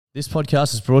This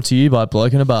podcast is brought to you by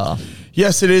Bloke in a Bar.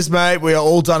 Yes, it is, mate. We are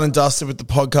all done and dusted with the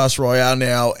podcast Royale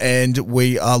now, and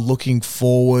we are looking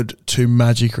forward to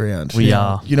Magic Round. We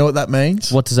are. You know what that means?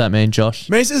 What does that mean, Josh?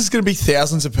 It means there's going to be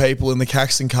thousands of people in the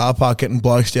Caxton car park getting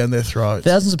blokes down their throats.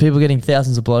 Thousands of people getting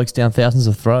thousands of blokes down thousands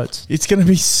of throats. It's going to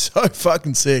be so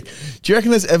fucking sick. Do you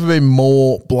reckon there's ever been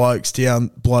more blokes down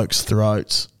blokes'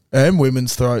 throats? And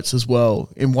women's throats as well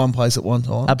in one place at one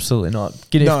time? Absolutely not.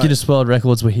 If Guinness World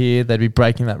Records were here, they'd be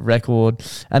breaking that record.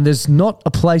 And there's not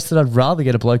a place that I'd rather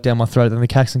get a bloke down my throat than the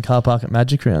Caxton car park at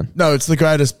Magic Round. No, it's the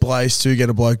greatest place to get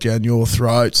a bloke down your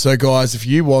throat. So, guys, if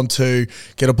you want to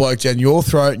get a bloke down your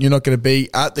throat and you're not going to be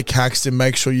at the Caxton,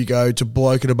 make sure you go to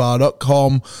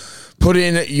blokeinabar.com, put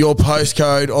in your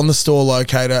postcode on the store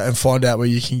locator and find out where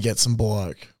you can get some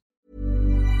bloke.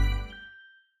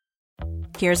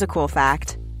 Here's a cool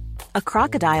fact. A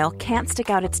crocodile can't stick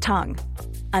out its tongue.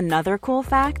 Another cool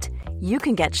fact, you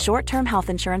can get short-term health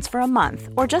insurance for a month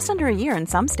or just under a year in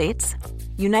some states.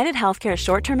 United Healthcare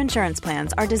short-term insurance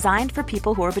plans are designed for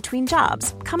people who are between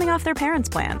jobs, coming off their parents'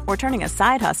 plan, or turning a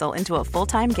side hustle into a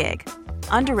full-time gig.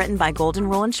 Underwritten by Golden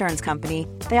Rule Insurance Company,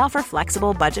 they offer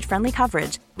flexible, budget-friendly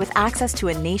coverage with access to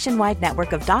a nationwide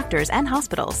network of doctors and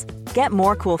hospitals. Get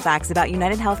more cool facts about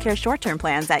United Healthcare short-term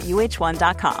plans at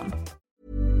uh1.com.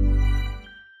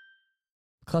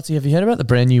 Clutzy, have you heard about the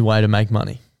brand new way to make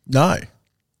money? No.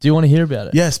 Do you want to hear about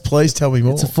it? Yes, please tell me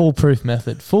more. It's a foolproof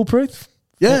method. Foolproof?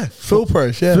 Yeah,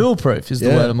 foolproof, yeah. Foolproof is the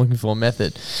word I'm looking for,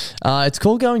 method. It's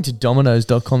called going to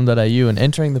dominoes.com.au and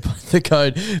entering the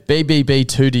code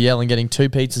BBB2DL and getting 2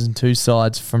 pizzas and 2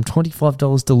 sides from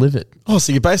 $25 delivered. Oh,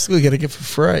 so you're basically getting it for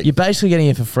free. You're basically getting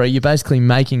it for free. You're basically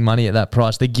making money at that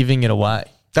price. They're giving it away.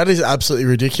 That is absolutely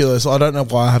ridiculous. I don't know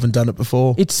why I haven't done it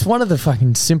before. It's one of the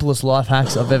fucking simplest life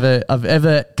hacks I've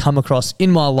ever come across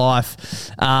in my life.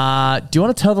 Do you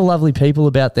want to tell the lovely people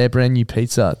about their brand new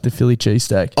pizza, the Philly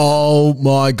cheesesteak? Oh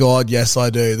my God, yes I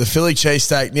do. The Philly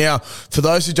cheesesteak. Now, for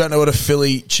those who don't know what a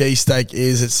Philly cheesesteak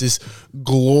is, it's this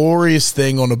glorious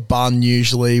thing on a bun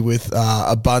usually with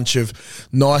a bunch of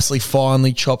nicely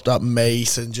finely chopped up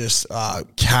meat and just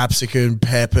capsicum,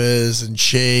 peppers and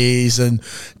cheese. And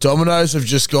Domino's have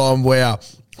just gone, wow,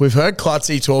 we've heard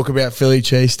Clutzy talk about Philly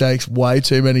cheesesteaks way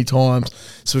too many times,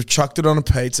 so we've chucked it on a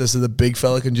pizza so the big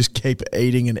fella can just keep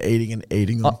eating and eating and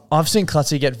eating them. I've seen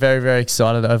Clutzy get very, very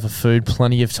excited over food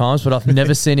plenty of times, but I've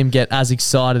never seen him get as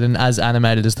excited and as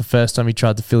animated as the first time he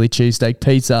tried the Philly cheesesteak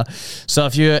pizza. So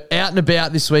if you're out and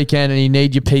about this weekend and you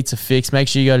need your pizza fix, make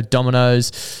sure you go to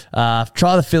Domino's,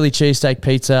 try the Philly cheesesteak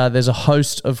pizza. There's a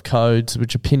host of codes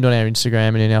which are pinned on our Instagram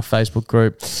and in our Facebook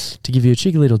group to give you a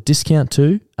cheeky little discount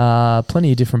too.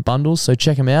 Plenty of different bundles, so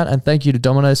check them out. And thank you to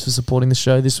Domino's for supporting the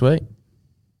show this week.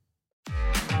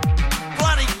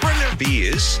 Bloody brilliant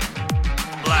beers.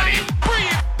 Bloody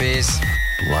brilliant beers.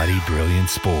 Bloody brilliant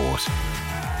sport.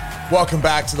 Welcome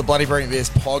back to the Bloody Brilliant Beers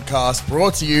podcast,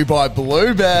 brought to you by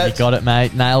Bluebet. You got it,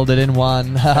 mate. Nailed it in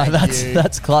one.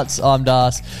 That's Klutz. I'm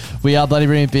Das. We are Bloody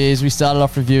Brilliant Beers. We started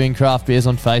off reviewing craft beers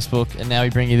on Facebook, and now we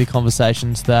bring you the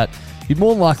conversations that you'd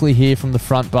more likely hear from the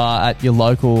front bar at your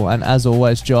local. And as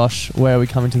always, Josh, where are we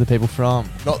coming to the people from?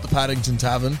 Not the Paddington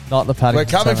Tavern. Not the Paddington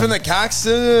We're coming Tavern. from the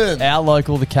Caxton. Our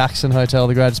local, the Caxton Hotel,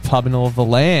 the greatest pub in all of the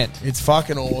land. It's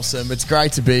fucking awesome. It's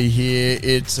great to be here.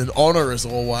 It's an honour as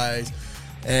always.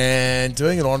 And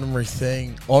doing an honorary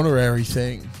thing.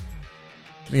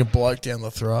 Getting a bloke down the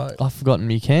throat. I've forgotten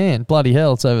you can. Bloody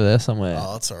hell, it's over there somewhere.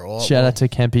 Oh, that's all right. Shout out to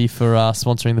Kempy for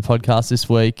sponsoring the podcast this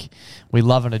week. We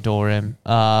love and adore him.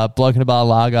 Bloke in a Bar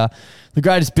Lager, the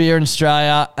greatest beer in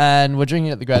Australia, and we're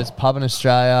drinking at the greatest pub in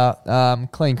Australia.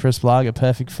 Clean, crisp lager,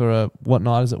 perfect for what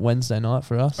night is it? Wednesday night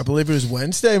for us. I believe it was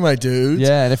Wednesday, my dude.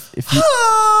 Yeah, and if you...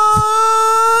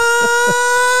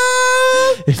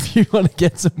 If you want to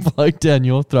get some bloke down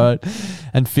your throat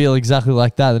and feel exactly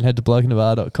like that, then head to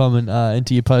blokeinabar.com and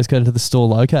enter your postcode to the store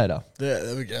locator. Yeah,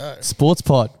 there we go. Sports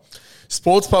Pod.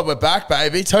 Sports Pod, we're back,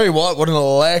 baby. Tell you what an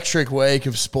electric week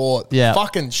of sport. Yeah.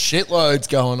 Fucking shitloads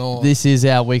going on. This is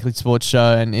our weekly sports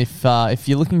show, and if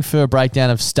you're looking for a breakdown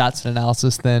of stats and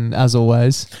analysis, then as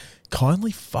always...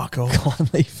 Kindly fuck off.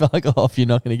 Kindly fuck off. You're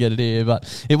not going to get it here,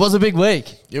 but it was a big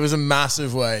week. It was a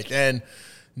massive week, and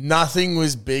nothing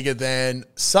was bigger than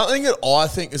something that I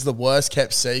think is the worst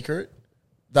kept secret.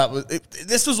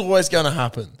 This was always going to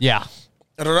happen. Yeah.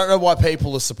 And I don't know why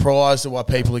people are surprised or why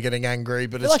people are getting angry,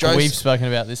 but it's like we've spoken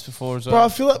about this before as well. Bro, I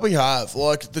feel like we have.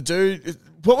 Like, the dude...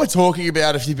 What we're talking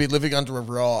about, if you've been living under a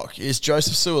rock, is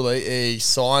Joseph Suaalii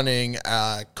signing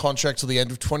a contract till the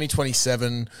end of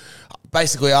 2027.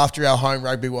 basically after our home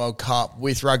Rugby World Cup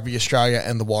with Rugby Australia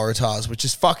and the Waratahs, which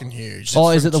is fucking huge. Oh,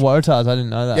 is it the Waratahs? I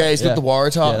didn't know that. Yeah, he's with the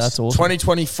Waratahs. Yeah, that's awesome.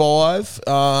 2025,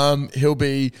 he'll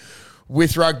be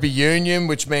with Rugby Union,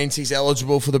 which means he's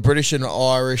eligible for the British and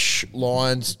Irish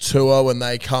Lions tour when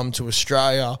they come to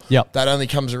Australia. Yep. That only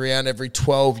comes around every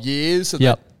 12 years. So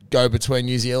Yep. they go between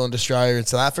New Zealand, Australia, and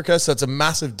South Africa. So it's a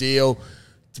massive deal.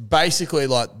 It's basically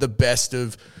like the best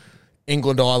of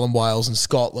England, Ireland, Wales, and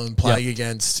Scotland playing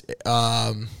against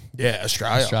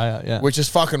Australia. Which is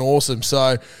fucking awesome.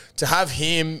 So to have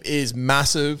him is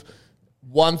massive.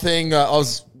 One thing, I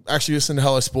was actually listening to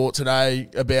Hello Sport today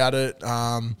about it.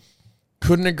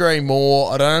 Couldn't agree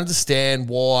more. I don't understand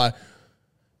why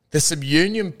there's some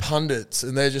union pundits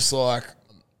and they're just like,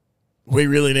 we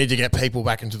really need to get people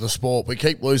back into the sport. We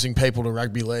keep losing people to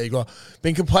rugby league. I've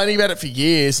been complaining about it for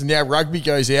years, and now rugby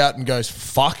goes out and goes,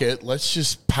 fuck it, let's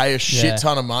just pay a shit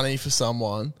ton of money for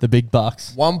someone. The big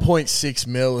bucks. 1.6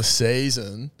 mil a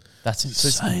season. That's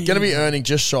insane. So he's going to be earning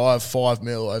just shy of 5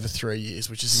 mil over 3 years,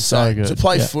 which is So insane. good. To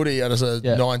play footy as a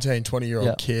 19,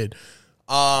 20-year-old kid.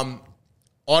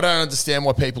 I don't understand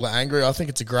why people are angry. I think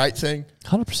it's a great thing.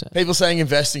 100%. People saying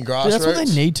invest in grassroots. That's what they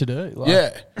need to do. Like,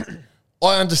 Yeah.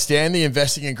 I understand the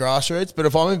investing in grassroots, but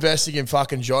if I'm investing in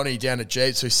fucking Johnny down at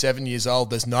Jeeps who's 7 years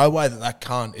old, there's no way that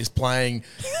cunt is playing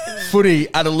footy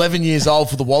at 11 years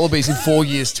old for the Wallabies in 4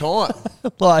 years' time.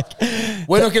 Like,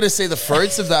 We're not going to see the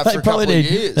fruits of that for a couple of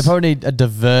years. They probably need a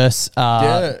diverse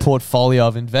portfolio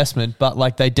of investment, but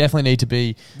like they definitely need to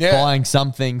be buying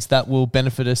some things that will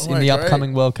benefit us in the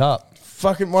upcoming World Cup.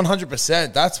 Fucking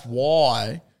 100%. That's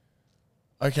why.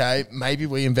 Okay, maybe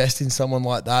we invest in someone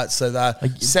like that so that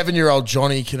 7-year-old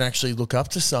Johnny can actually look up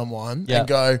to someone and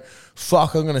go,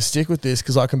 fuck, I'm going to stick with this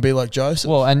because I can be like Joseph.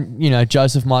 Well, and, you know,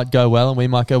 Joseph might go well and we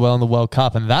might go well in the World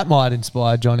Cup and that might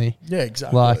inspire Johnny. Yeah,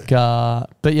 exactly. Like,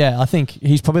 but yeah, I think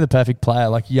he's probably the perfect player,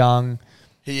 like young.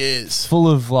 He is. Full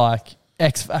of like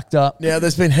X factor. Now,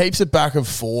 there's been heaps of back and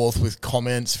forth with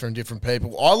comments from different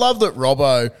people. I love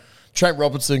that Trent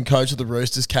Robertson, coach of the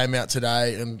Roosters, came out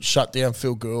today and shut down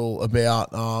Phil Gould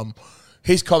about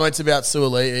his comments about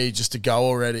Suaalii just to go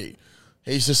already.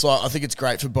 He's just like, I think it's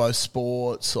great for both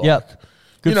sports. Like,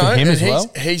 Good for him as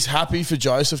well. He's happy for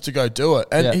Joseph to go do it.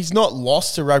 And he's not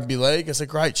lost to rugby league. It's a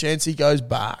great chance he goes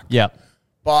back. Yeah.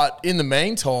 But in the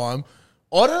meantime,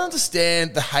 I don't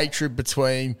understand the hatred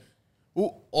between...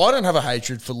 Well, I don't have a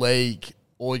hatred for league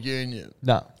or union.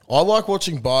 No. I like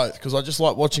watching both because I just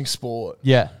like watching sport.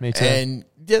 Yeah, me too. And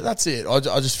that's it. I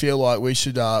just feel like we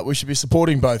should be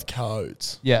supporting both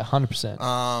codes. Yeah,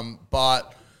 100%.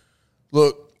 But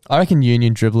look, I reckon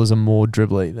union dribblers are more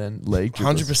dribbly than league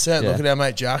dribblers. 100%. Look at our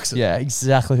mate Jackson. Yeah,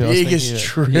 exactly. Who Biggest I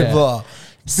was thinking of. dribbler.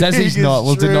 Says he's not.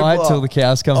 We'll deny it till the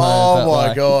cows come home. Oh, but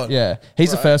my God. Yeah.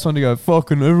 He's the first one to go,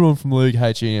 fucking everyone from league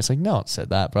hates union. It's like, no one said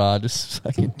that, bro. Just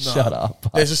fucking shut up.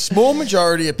 There's a small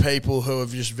majority of people who are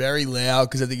just very loud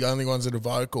because they're the only ones that are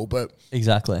vocal. But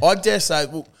exactly. I dare say,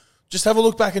 well, just have a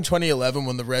look back in 2011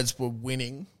 when the Reds were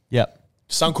winning. Yep.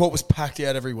 Suncorp was packed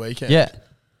out every weekend. Yeah.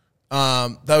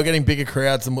 They were getting bigger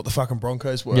crowds than what the fucking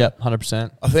Broncos were. Yep,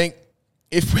 100%. I think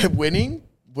if we're winning,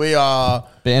 we are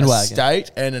bandwagon. A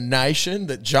state and a nation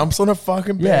that jumps on a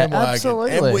fucking bandwagon. Yeah,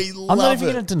 absolutely. And we love I'm not even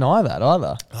it. going to deny that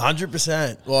either.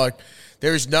 100%. Like,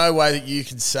 there is no way that you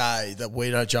can say that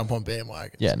we don't jump on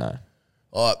bandwagons. Yeah, no.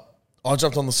 Like, I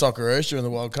jumped on the Socceroos during the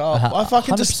World Cup. I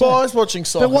fucking 100%. despise watching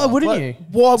soccer. But why wouldn't you?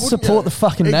 Why wouldn't Support you? the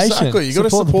fucking nation. Exactly. You got to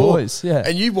support the boys. Yeah.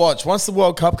 And you watch, once the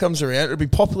World Cup comes around, it'll be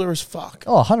popular as fuck.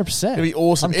 Oh, 100%. It'll be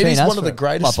awesome. I'm It is keen as one of for the it.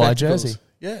 greatest Might buy a spectacles. jersey.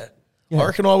 Yeah. Yeah. I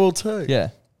reckon I will too. Yeah.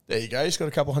 There you go. He's got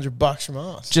a couple $100 from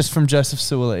us. Just from Joseph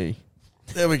Suaalii.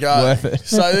 There we go. Worth it.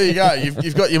 So there you go.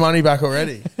 You've got your money back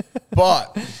already.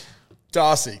 But,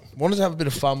 Darcy, wanted to have a bit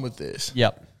of fun with this.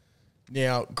 Yep.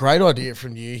 Now, great idea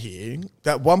from you here.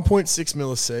 That 1.6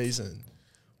 mil a season,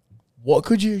 what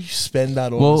could you spend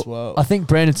that on as well? I think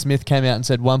Brandon Smith came out and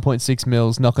said 1.6 mil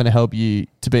is not going to help you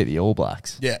to beat the All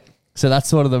Blacks. Yeah. So that's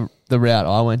sort of the route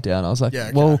I went down. I was like,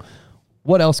 well,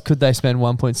 what else could they spend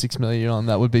 1.6 million on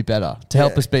that would be better to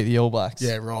help us beat the All Blacks?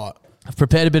 Yeah, right. I've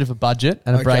prepared a bit of a budget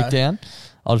and a breakdown.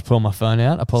 I'll just pull my phone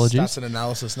out. Apologies. That's an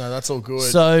analysis. No, that's all good.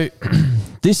 So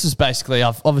this is basically,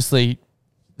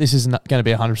 this isn't going to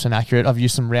be 100% accurate. I've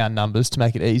used some round numbers to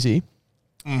make it easy.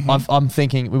 Mm-hmm. I'm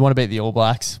thinking we want to beat the All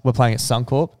Blacks. We're playing at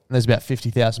Suncorp. There's about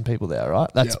 50,000 people there, right?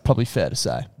 That's probably fair to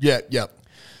say. Yeah, yep.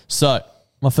 So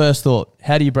my first thought,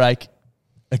 how do you break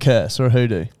a curse or a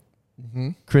hoodoo? Mm-hmm.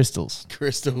 Crystals.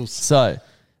 Crystals. So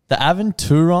The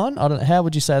Aventuron, I don't know, how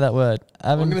would you say that word?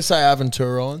 I'm going to say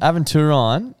Aventuron.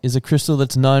 Aventuron is a crystal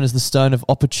that's known as the Stone of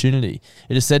Opportunity.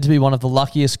 It is said to be one of the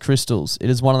luckiest crystals. It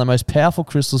is one of the most powerful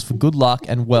crystals for good luck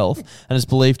and wealth and is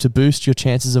believed to boost your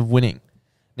chances of winning.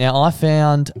 Now, I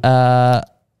found a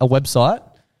website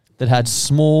that had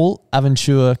small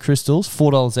Aventura crystals,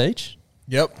 $4 each.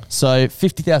 Yep. So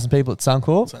 50,000 people at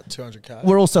Suncorp. Is that 200K?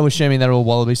 We're also assuming they're all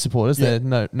Wallaby supporters. Yeah.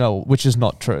 They're no, which is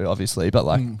not true, obviously, but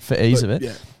for ease of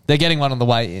it, they're getting one on the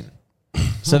way in.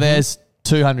 So there's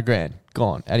 200 grand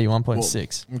gone out of your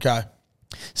 1.6. Okay.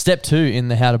 Step 2 in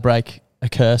the How to Break a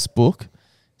Curse book,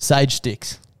 sage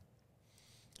sticks.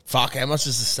 Fuck, how much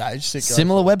does the sage stick go?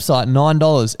 Similar website,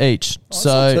 $9 each.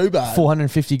 So not too bad.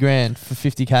 450 grand for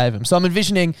 50K of them. So I'm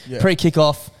envisioning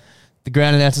pre-kickoff, the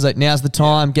ground announcer's like, now's the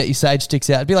time, get your sage sticks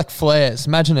out. It'd be like flares.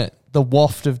 Imagine it. The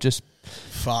waft of just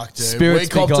fuck, dude. Spirits we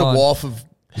copped be a gone. waft of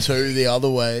 2 the other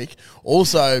week.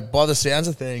 Also, by the sounds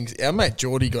of things, our mate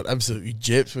Geordie got absolutely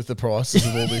gypped with the prices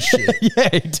of all this shit. Yeah,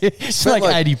 he did. It's like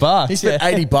 $80. He spent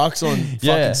 $80 on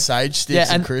fucking sage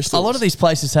sticks and crystals. A lot of these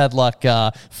places had like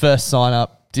first sign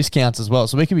up discounts as well,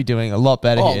 so we could be doing a lot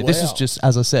better here. Wow. This is just,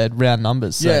 as I said, round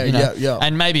numbers. So, yeah.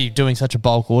 And maybe doing such a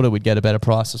bulk order, we'd get a better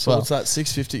price as well. What's that?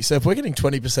 $650. So if we're getting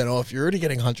 20% off, you're already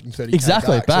getting 130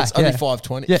 exactly back. So it's only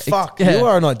 $520. Yeah, fuck, you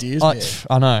are an ideas man.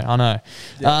 I know.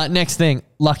 Yeah. Next thing,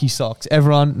 lucky socks.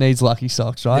 Everyone needs lucky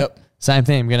socks, right? Yep. Same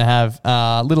thing. We're going to have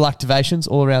little activations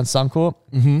all around Suncorp.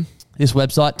 Mm-hmm. This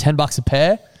website, $10 a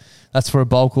pair. That's for a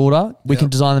bulk order. We can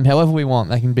design them however we want.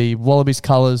 They can be Wallabies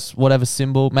colours, whatever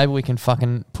symbol. Maybe we can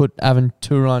fucking put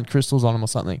Aventuron crystals on them or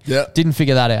something. Yeah. Didn't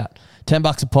figure that out.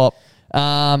 $10 a pop.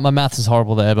 My maths is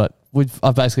horrible there, but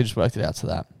I've basically just worked it out to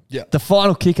that. Yeah. The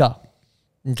final kicker.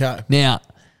 Okay. Now,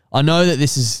 I know that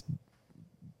this is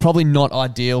probably not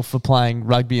ideal for playing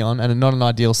rugby on and not an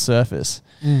ideal surface,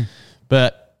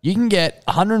 but you can get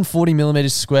 140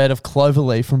 millimetres squared of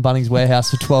cloverleaf from Bunnings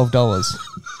Warehouse for $12.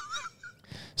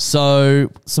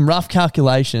 So, some rough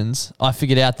calculations, I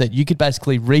figured out that you could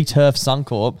basically re-turf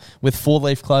Suncorp with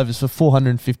 4-leaf clovers for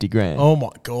 450 grand. Oh my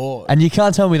God. And you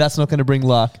can't tell me that's not going to bring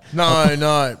luck.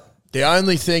 No. The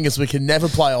only thing is we can never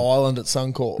play Ireland at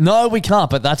Suncorp. No, we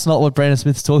can't, but that's not what Brandon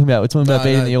Smith's talking about. We're talking about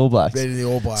beating the All Blacks. Beating the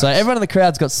All Blacks. So everyone in the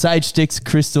crowd's got sage sticks,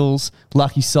 crystals,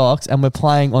 lucky socks, and we're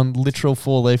playing on literal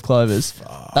 4-leaf clovers.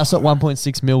 That's what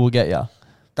 1.6 mil will get you.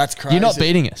 That's crazy. You're not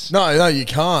beating us. No, you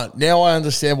can't. Now I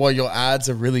understand why your ads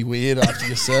are really weird after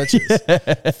your searches.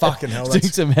 Fucking hell. Doing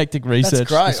some hectic research.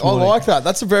 That's great. I like that.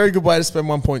 That's a very good way to spend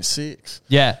 1.6.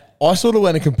 Yeah. I sort of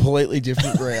went a completely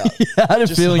different route. I had a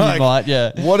feeling you might,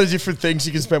 yeah. What are different things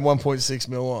you can spend 1.6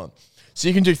 mil on? So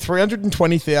you can do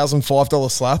 320,000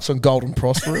 $5 slaps on Golden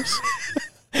Prosperous.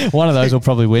 One of those will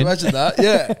probably win. Imagine that,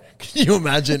 yeah. Can you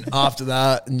imagine after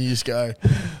that and you just go,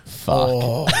 fuck.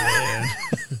 Oh, man.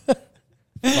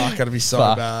 Fuck, that'd be so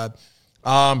bad.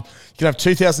 You can have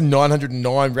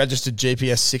 2,909 registered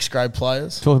GPS 6th grade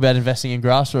players. Talk about investing in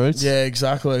grassroots. Yeah,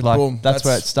 exactly. Like, Boom. that's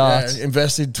where it starts. Yeah,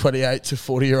 invested 28 to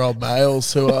 40-year-old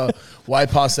males who are way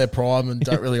past their prime and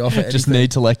don't really offer anything. Just need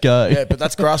to let go. Yeah, but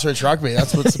that's grassroots rugby.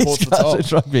 That's what supports the top.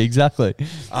 Grassroots rugby, exactly.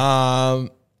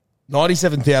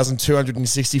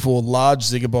 97,264 large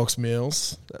Zigger box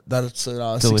meals. That's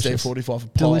 16.45 a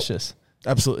pop. Delicious.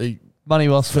 Absolutely money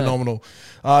well spent. Phenomenal.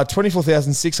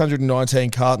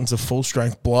 24,619 cartons of full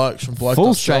strength blokes from Bloke.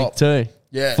 Full strength too.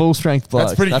 Yeah. Full strength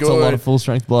blokes. That's pretty good. That's a lot of full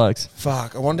strength blokes.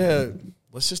 Fuck. I wonder.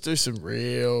 Let's just do some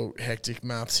real hectic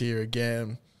maths here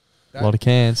again. A lot of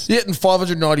cans. Yeah, and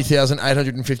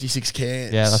 590,856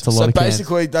 cans. Yeah, that's a lot of cans. So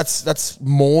basically, that's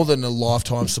more than a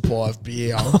lifetime supply of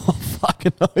beer. Oh,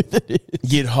 fucking know that is.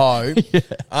 You'd hope. Yeah.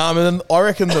 And then I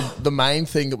reckon the main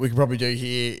thing that we could probably do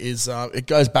here is it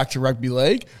goes back to rugby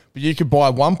league, but you could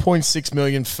buy 1.6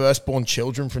 million firstborn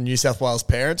children from New South Wales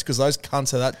parents because those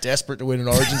cunts are that desperate to win an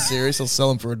Origin series. They'll sell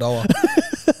them for $1.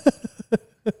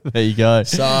 There you go.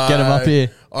 So get them up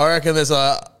here. I reckon there's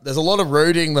a lot of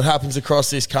rooting that happens across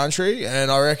this country,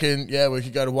 and I reckon we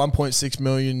could go to 1.6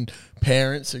 million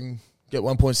parents and get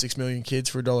 1.6 million kids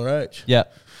for $1 each.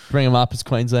 Yep. Bring them up as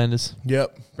Queenslanders.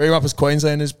 Yep. Bring them up as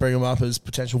Queenslanders. Bring them up as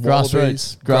potential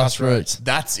Wallabies. Grassroots.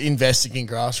 That's investing in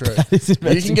grassroots. That is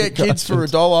investing you can get in kids for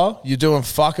 $1. You're doing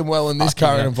fucking well in this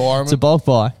current environment. It's a bulk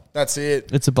buy. That's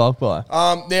it. It's a bulk buy.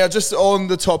 Now, just on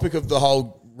the topic of the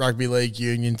whole rugby league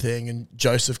union thing and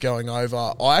Joseph going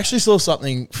over, I actually saw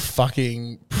something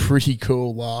fucking pretty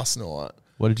cool last night.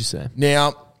 What did you say?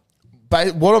 Now,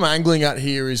 what I'm angling at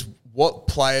here is what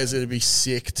players are to be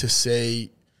sick to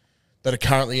see that are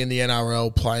currently in the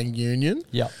NRL playing union.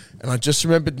 Yep. And I just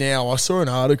remembered now, I saw an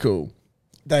article.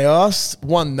 They asked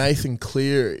one Nathan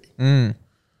Cleary,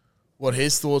 what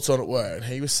his thoughts on it were, and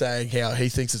he was saying how he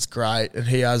thinks it's great, and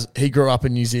he grew up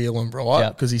in New Zealand, right?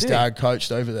 Because his dad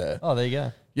coached over there. Oh, there you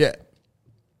go. Yeah.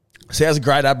 So he has a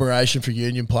great admiration for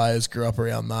union players, grew up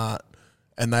around that,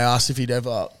 and they asked if he'd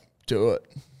ever do it.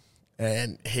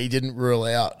 And he didn't rule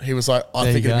out. He was like,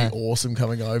 I think it'd be awesome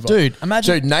coming over. Dude,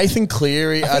 imagine... Dude, Nathan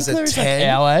Cleary as a 10. Like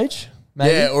our age,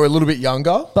 maybe. Yeah, or a little bit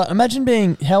younger. But imagine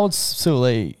being... How old's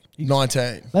Suoli?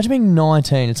 19. Imagine being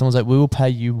 19 and someone's like, we will pay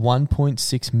you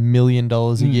 $1.6 million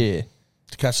a year.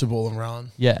 To catch the ball and run.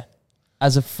 Yeah.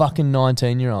 As a fucking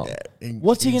 19-year-old. Yeah,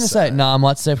 what's he going to say? Nah, I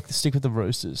might stick with the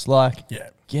Roosters. Like,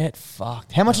 get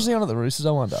fucked. How much is he on at the Roosters,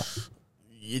 I wonder?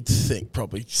 You'd think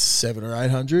probably 700 or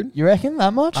 800. You reckon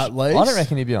that much? At least. I don't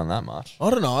reckon he'd be on that much. I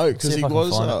don't know, because he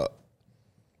was...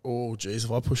 oh, geez,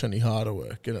 if I push any harder,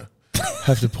 we're going to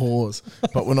have to pause.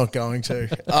 But we're not going to.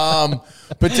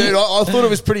 But, dude, I thought it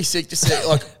was pretty sick to see.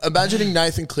 Like, imagining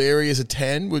Nathan Cleary as a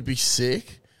 10 would be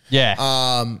sick.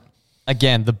 Yeah.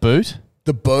 Again, the boot.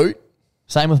 The boot.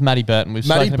 Same with Matty Burton. We've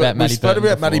spoken about Matty Burton. We've spoken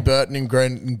about Matty Burton in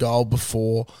Green and Gold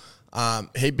before.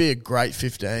 He'd be a great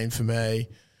 15 for me.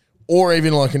 Or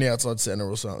even like an outside centre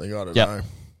or something. I don't know.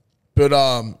 But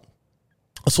I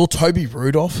saw Toby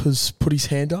Rudolph has put his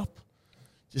hand up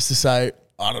just to say,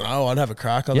 I don't know, I'd have a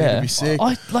crack. I think it'd be sick.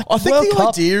 I think the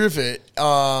idea of it,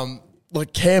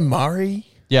 like Cam Murray,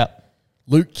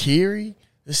 Luke Keary,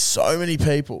 there's so many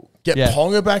people. Get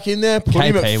Ponga back in there, put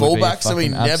him at fullback so he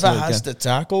never has to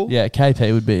tackle. Yeah,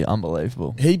 KP would be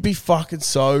unbelievable. He'd be fucking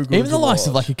so good. Even the likes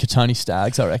of like a Katoni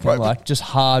Staggs, I reckon. Right, like just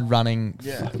hard running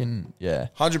fucking,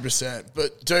 100%.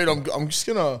 But dude, I'm just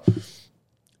going to...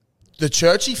 The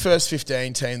Churchy first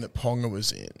 15 team that Ponga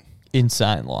was in.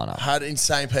 Insane lineup. Had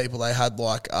insane people. They had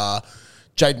like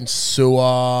Jaden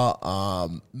Sewer,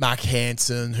 Mac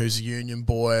Hansen, who's a union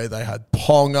boy. They had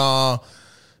Ponga.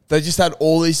 They just had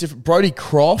all these different... Brodie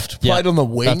Croft played on the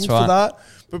wing for that.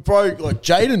 But bro, like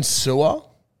Jaden Sewer,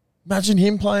 imagine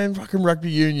him playing fucking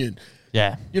rugby union.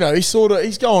 Yeah. You know, he's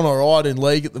going all right in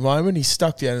league at the moment. He's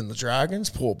stuck down in the Dragons,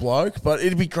 poor bloke. But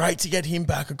it'd be great to get him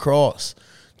back across.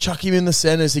 Chuck him in the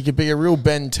centres. He could be a real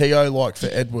Ben Teo-like for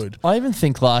Edward. I even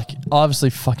think like, I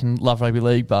obviously fucking love rugby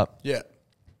league, but... Yeah.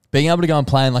 Being able to go and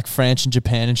play in like France and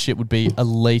Japan and shit would be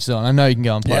elite. I know you can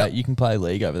go and play. You can play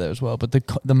league over there as well, but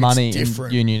the money in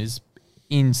union is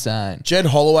insane. Jed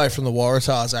Holloway from the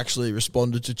Waratahs actually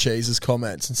responded to Cheese's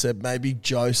comments and said maybe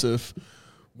Joseph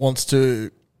wants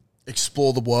to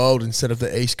explore the world instead of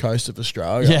the east coast of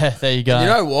Australia. Yeah, there you go. And you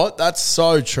know what? That's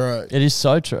so true. It is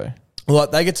so true.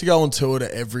 Like they get to go on tour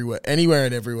to everywhere, anywhere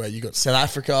and everywhere. You got South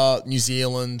Africa, New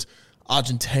Zealand,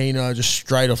 Argentina, just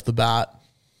straight off the bat.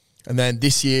 And then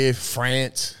this year,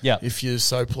 France, if you're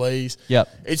so pleased.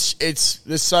 It's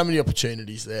there's so many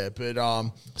opportunities there. But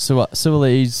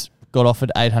Suoli's got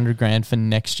offered $800,000 for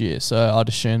next year, so I'd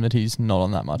assume that he's not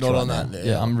on that much. Not on that now.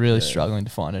 Yeah, I'm really struggling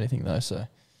to find anything though. So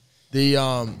the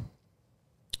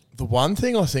one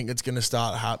thing I think that's going to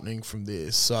start happening from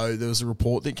this, so there was a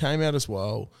report that came out as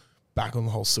well, back on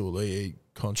the whole Suoli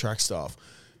contract stuff.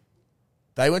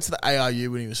 They went to the ARU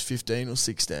when he was 15 or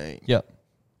 16.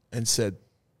 And said,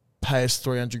 pay us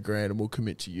 $300,000 and we'll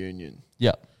commit to union.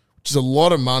 Which is a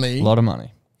lot of money. A lot of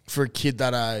money. For a kid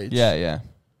that age. Yeah.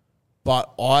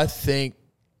 But I think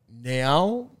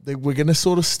now that we're going to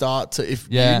sort of start to, if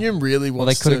union really wants to... Well,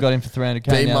 they could have got him for $300,000.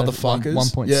 Be motherfuckers.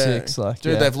 1.6.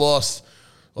 Dude, they've lost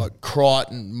like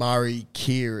Crichton, Murray,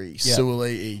 Keary,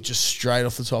 Suoli'i, just straight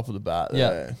off the top of the bat.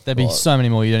 There'd be so many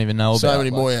more you don't even know about. So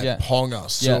many more, Ponga,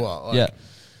 Sewer.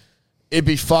 It'd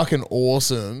be fucking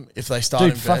awesome if they start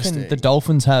investing. Fucking the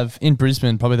Dolphins have, in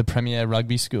Brisbane, probably the premier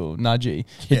rugby school, Nudgee.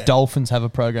 The Dolphins have a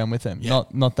program with them,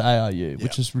 not the ARU,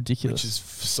 which is ridiculous. Which is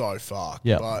so fucked.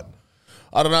 But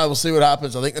I don't know. We'll see what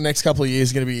happens. I think the next couple of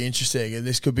years are going to be interesting, and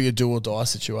this could be a do or die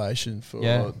situation for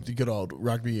the good old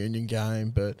rugby union game.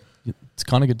 But it's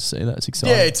kind of good to see that. It's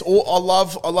exciting. Yeah, it's all.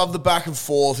 I love the back and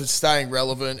forth. It's staying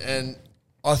relevant, and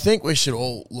I think we should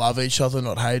all love each other,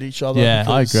 not hate each other. Yeah,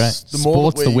 I agree.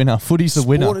 Sport's the winner. Footy's the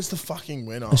winner. Sport is the fucking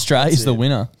winner. Australia's the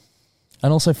winner.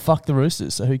 And also, fuck the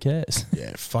Roosters, so who cares?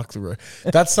 Yeah, fuck the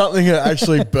Roosters. That's something that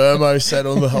actually Burmo said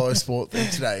on the Hello Sport thing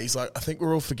today. He's like, I think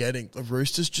we're all forgetting the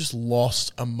Roosters just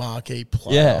lost a marquee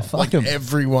player. Yeah, fuck them.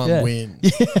 Everyone wins.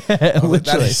 Yeah, literally.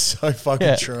 That is so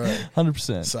fucking true.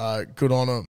 100%. So, good on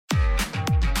them.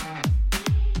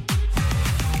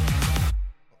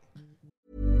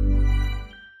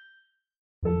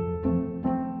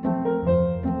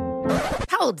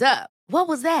 Hold up. What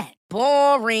was that?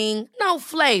 Boring. No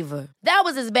flavor. That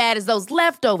was as bad as those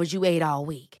leftovers you ate all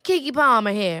week. Keke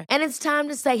Palmer here, and it's time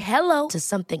to say hello to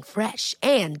something fresh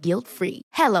and guilt-free.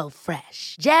 Hello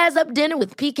Fresh. Jazz up dinner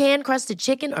with pecan-crusted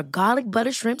chicken or garlic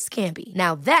butter shrimp scampi.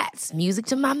 Now that's music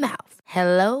to my mouth.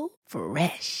 Hello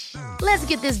Fresh. Let's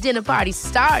get this dinner party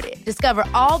started. Discover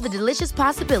all the delicious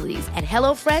possibilities at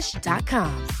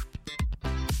hellofresh.com.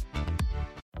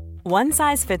 One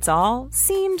size fits all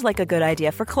seemed like a good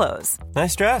idea for clothes.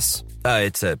 Nice dress.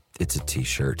 It's a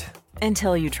t-shirt.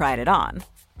 Until you tried it on.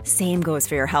 Same goes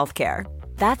for your healthcare.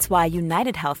 That's why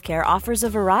United Healthcare offers a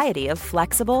variety of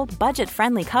flexible,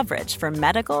 budget-friendly coverage for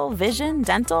medical, vision,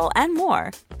 dental, and more.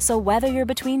 So whether you're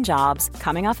between jobs,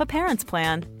 coming off a parent's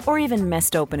plan, or even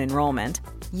missed open enrollment,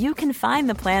 you can find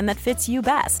the plan that fits you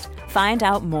best. Find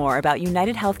out more about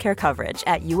United Healthcare coverage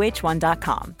at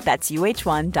uh1.com. That's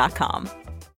uh1.com.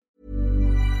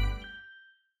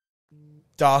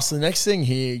 Das, the next thing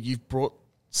here, you've brought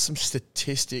some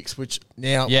statistics, which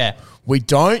now Yeah. we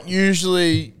don't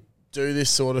usually do this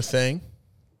sort of thing.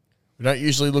 We don't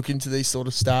usually look into these sort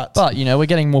of stats. But, we're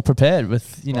getting more prepared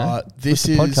with, this with the is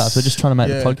podcast. We're just trying to make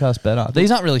yeah. the podcast better. These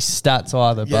aren't really stats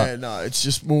either, yeah, but no, it's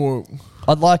just more.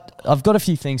 I've got a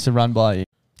few things to run by you.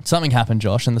 Something happened,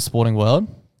 Josh, in the sporting world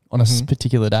on a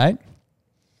particular date.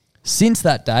 Since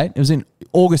that date, it was in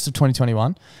August of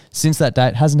 2021. Since that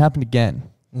date, hasn't happened again.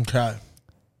 Okay.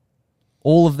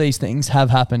 All of these things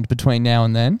have happened between now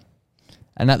and then.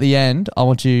 And at the end, I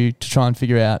want you to try and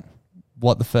figure out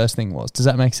what the first thing was. Does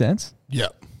that make sense?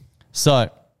 Yep.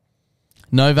 So,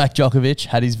 Novak Djokovic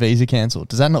had his visa cancelled.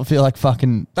 Does that not feel like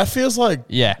fucking... That feels like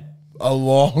Yeah. a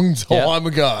long time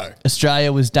ago.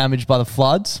 Australia was damaged by the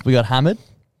floods. We got hammered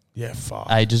Yeah, fuck.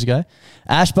 ages ago.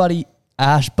 Ash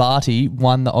Barty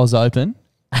won the Oz Open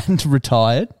and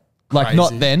retired. Like, Crazy.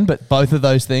 not then, but both of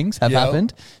those things have Yep.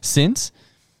 happened since.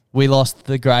 We lost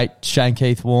the great Shane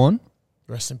Keith Warne.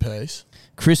 Rest in peace.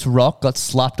 Chris Rock got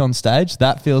slapped on stage.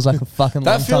 That feels like a fucking long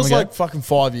That time feels ago. like fucking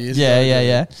 5 years Yeah, ago.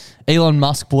 yeah. Elon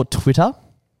Musk bought Twitter.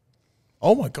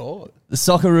 Oh my God. The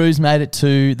Socceroos made it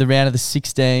to the round of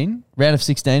 16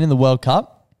 in the World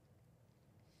Cup.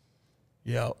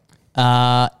 Yeah.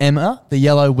 Emma, the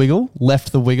yellow wiggle,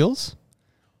 left the Wiggles.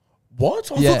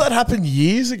 What? I Yeah. thought that happened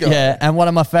years ago. Yeah, and one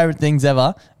of my favourite things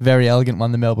ever, Very Elegant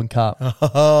won the Melbourne Cup.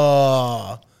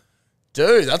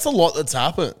 Dude, that's a lot that's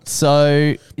happened.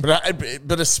 So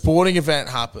But a sporting event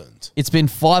happened. it's been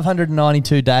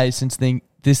 592 days since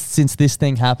this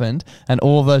thing happened, and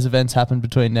all of those events happened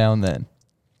between now and then.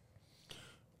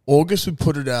 August would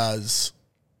put it as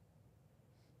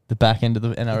The back end of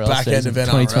the NRL back end season, of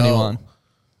NRL. 2021.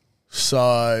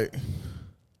 So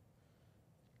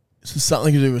is this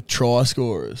something to do with try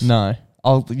scorers? No,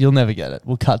 you'll never get it.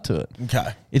 We'll cut to it.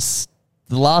 Okay. It's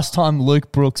the last time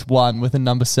Luke Brooks won with a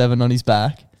number 7 on his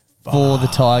back for the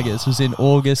Tigers was in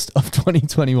August of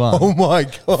 2021. Oh my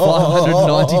God.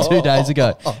 592 days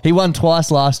ago. He won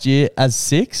twice last year as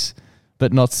 6,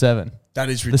 but not 7. That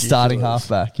is The ridiculous. starting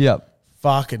halfback. Yep.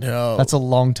 Fucking hell. That's a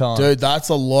long time. Dude, that's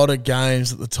a lot of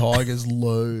games that the Tigers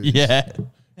lose. Yeah.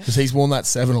 Because he's won that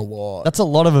 7 a lot. That's a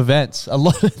lot of events.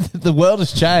 The world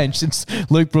has changed since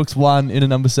Luke Brooks won in a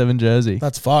number 7 jersey.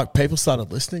 That's fucked. People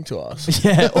started listening to us.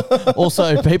 Yeah.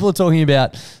 Also, people are talking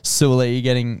about Sully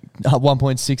getting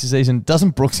 1.6 a season.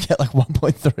 Doesn't Brooks get like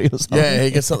 1.3 or something? Yeah, he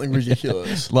gets something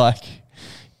ridiculous. Like,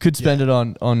 could spend it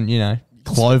on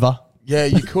Clover, Yeah,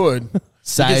 you could. You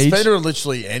Sage. could spend it on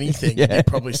literally anything. Yeah. You'd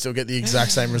probably still get the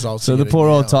exact same results. So you're the getting poor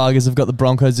old now. Tigers have got the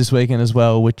Broncos this weekend as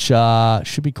well, which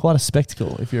should be quite a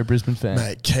spectacle if you're a Brisbane fan.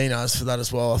 Mate, keen eyes for that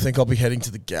as well. I think I'll be heading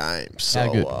to the game. So,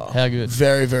 How good? How good?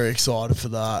 Very, very excited for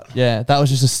that. Yeah, that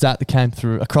was just a stat that came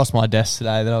through across my desk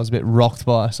today that I was a bit rocked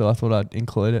by, so I thought I'd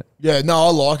include it. Yeah, no, I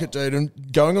like it, dude.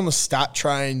 And going on the stat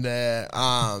train there,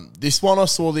 this one I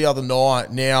saw the other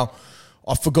night. Now,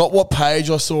 I forgot what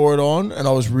page I saw it on, and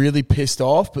I was really pissed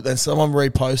off, but then someone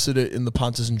reposted it in the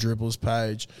Punters and Dribblers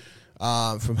page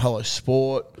from Hello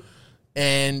Sport.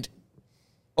 And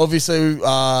obviously,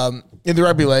 in the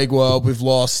rugby league world, we've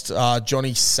lost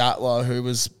Johnny Sattler, who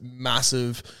was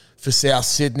massive for South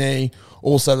Sydney.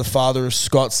 Also, the father of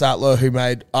Scott Sattler, who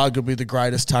made arguably the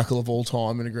greatest tackle of all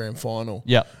time in a grand final.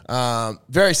 Yeah.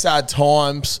 Very sad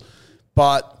times,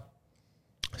 but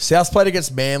South played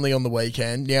against Manly on the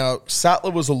weekend. Now,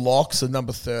 Sattler was a lock, so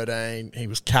number 13. He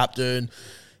was captain.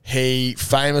 He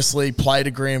famously played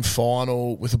a grand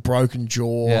final with a broken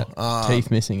jaw. Yeah,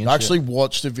 teeth missing and I actually shit.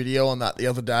 watched a video on that the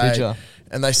other day. Did ya?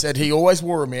 And they said he always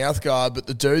wore a mouth guard, but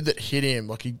the dude that hit him,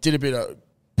 like he did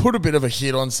put a bit of a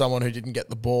hit on someone who didn't get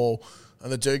the ball,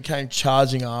 and the dude came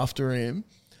charging after him.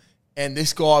 and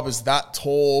this guy was that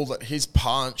tall that his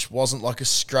punch wasn't like a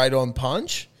straight-on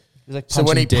punch. Like so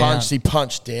when he down.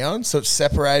 punched down, so it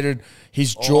separated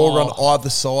his jaw on either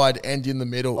side and in the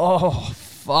middle. Oh,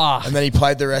 fuck. And then he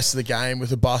played the rest of the game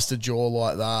with a busted jaw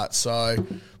like that. So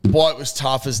White was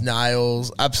tough as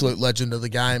nails, absolute legend of the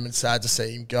game, and sad to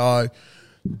see him go.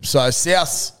 So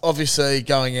South's obviously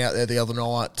going out there the other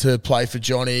night to play for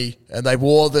Johnny, and they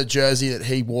wore the jersey that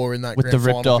he wore in that With grand the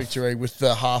ripped final off. victory with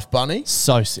the half bunny.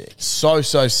 So sick. So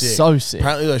sick. So sick.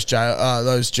 Apparently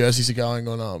those jerseys are going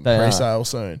on They are. pre-sale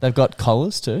soon. They've got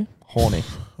collars too. Horny.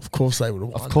 Of course they would have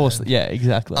won. Of course. man. Yeah,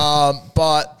 exactly.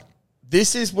 But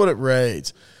this is what it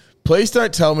reads. Please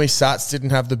don't tell me Sats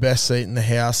didn't have the best seat in the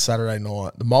house Saturday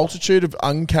night. The multitude of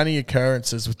uncanny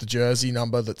occurrences with the jersey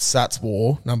number that Sats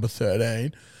wore, number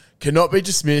 13, cannot be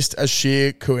dismissed as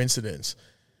sheer coincidence.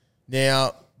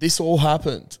 Now, this all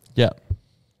happened. Yeah.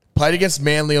 Played against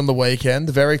Manly on the weekend,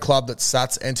 the very club that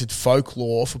Sats entered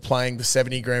folklore for playing the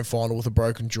 70 grand final with a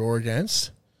broken jaw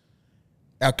against.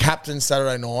 Our captain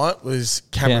Saturday night was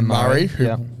Cameron Murray,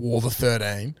 who wore the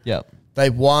 13. Yeah. They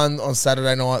won on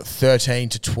Saturday night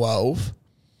 13-12.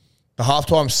 The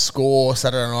halftime score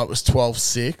Saturday night was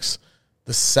 12-6.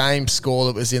 The same score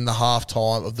that was in the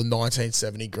halftime of the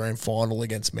 1970 grand final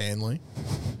against Manly.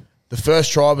 The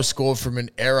first try was scored from an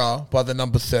error by the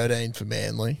number 13 for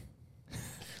Manly.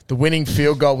 The winning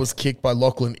field goal was kicked by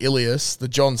Lachlan Ilias, the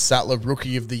John Sattler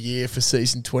Rookie of the Year for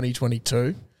season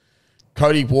 2022.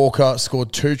 Cody Walker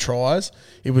scored 2 tries.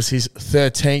 It was his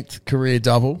 13th career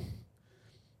double.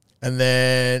 And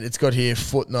then it's got here,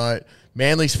 footnote,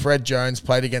 Manly's Fred Jones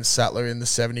played against Sattler in the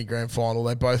 70 grand final.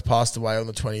 They both passed away on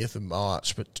the 20th of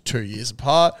March, but 2 years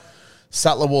apart.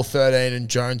 Sattler wore 13 and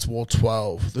Jones wore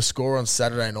 12. The score on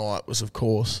Saturday night was, of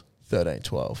course,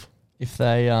 13-12. If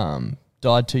they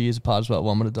died 2 years apart as well,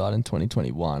 one would have died in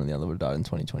 2021 and the other would have died in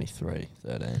 2023.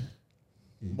 13.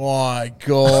 My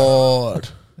God.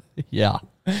 Yeah.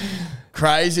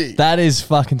 Crazy. That is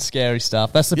fucking scary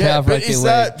stuff. That's the power of rugby league.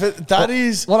 But that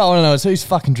is... What I want to know is who's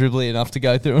fucking dribbly enough to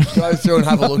go through and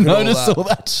have a look at notice all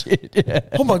that shit. Yeah.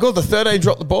 Oh my God, the 13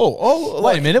 dropped the ball. Oh,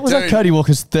 Wait a minute, was that Cody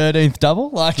Walker's 13th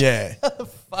double? Like, yeah. how the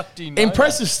fuck do you know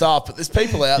Impressive stuff, but there's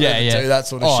people out there that do that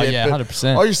sort of shit. Oh, yeah, but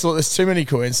 100%. I just thought there's too many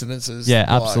coincidences. Yeah,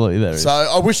 absolutely there is. So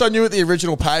I wish I knew what the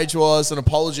original page was, and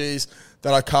apologies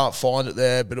that I can't find it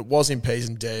there, but it was in P's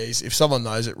and D's. If someone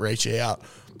knows it, reach out.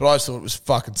 But I just thought it was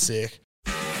fucking sick.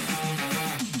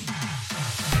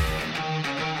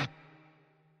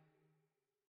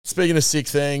 Speaking of sick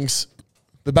things,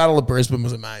 the Battle of Brisbane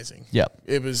was amazing. Yep.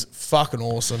 It was fucking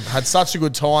awesome. Had such a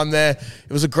good time there.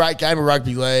 It was a great game of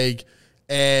rugby league.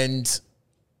 And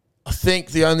I think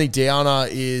the only downer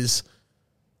is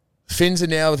Finns are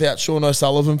now without Sean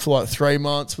O'Sullivan for like 3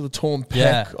 months with a torn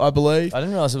pec, I believe. I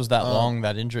didn't realise it was that long,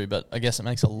 that injury, but I guess it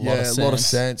makes a lot of sense. Yeah, a lot of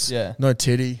sense. Yeah. No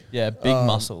titty. Yeah, big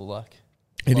muscle. Like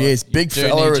It is. Big do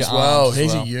fella need as your well. arms as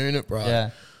He's well. a unit, bro.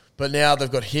 Yeah. But now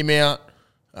they've got him out.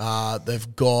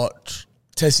 They've got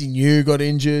Tessie New got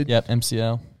injured. Yep,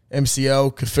 MCL.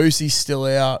 Kafusi's still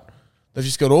out. They've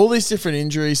just got all these different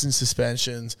injuries and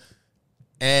suspensions.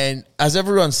 And as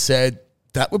everyone said,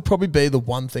 that would probably be the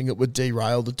one thing that would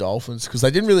derail the Dolphins because they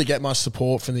didn't really get much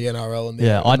support from the NRL. And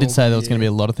the I did say there was going to be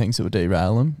a lot of things that would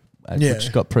derail them,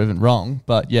 which got proven wrong.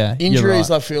 But yeah, injuries, you're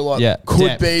right. I feel like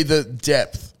could be the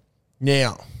depth.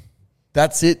 Now,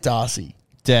 that's it, Darcy.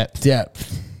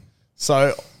 Depth.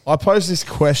 So I pose this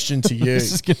question to you.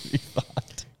 This is going to be fun.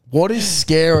 What is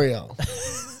scarier?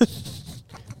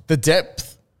 The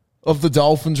depth of the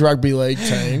Dolphins rugby league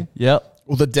team? Yep.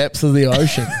 Or the depth of the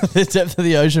ocean? The depth of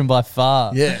the ocean by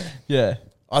far. Yeah. Yeah.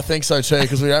 I think so too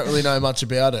because we don't really know much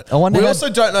about it. I wonder we how- also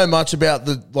don't know much about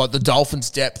the Dolphins'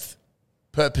 depth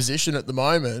per position at the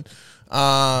moment.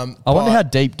 I wonder how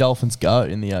deep dolphins go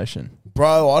in the ocean.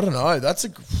 Bro, I don't know. That's a...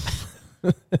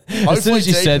 As soon as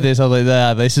you said this, I was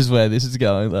like, this is where this is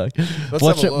going. Like,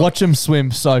 watch them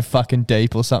swim so fucking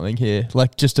deep or something here,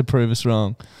 like just to prove us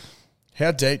wrong.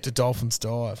 How deep do dolphins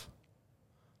dive?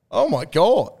 Oh my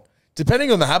God.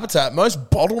 Depending on the habitat, most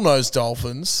bottlenose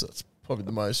dolphins, that's probably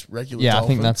the most regular dolphin. I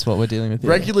think that's what we're dealing with here.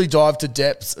 Regularly dive to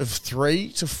depths of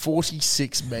 3 to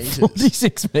 46 metres.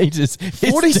 46 metres.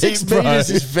 46 metres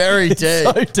is very deep.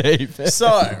 So deep. So,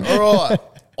 all right.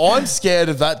 I'm scared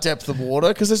of that depth of water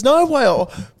because there's no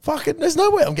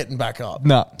way I'm getting back up.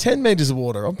 No. 10 metres of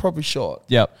water, I'm probably shot.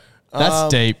 Yep.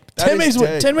 That's deep. that 10 is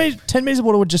meters, deep. 10 meters of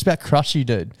water would just about crush you,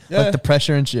 dude. Yeah. Like the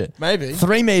pressure and shit. Maybe.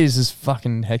 3 meters is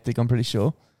fucking hectic, I'm pretty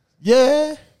sure.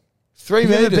 Yeah. 3 Have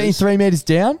metres. you ever been 3 meters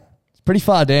down? It's pretty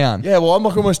far down. Yeah, well, I'm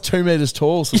like almost 2 metres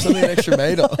tall, so it's only an extra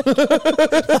metre.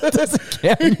 That doesn't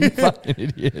count, you fucking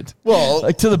idiot. Well,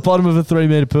 Like to the bottom of a 3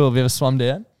 meter pool. Have you ever swum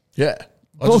down? Yeah.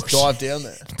 I just dive down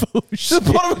there. To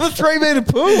the bottom of a 3 metre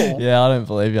pool. Yeah, I don't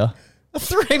believe you. A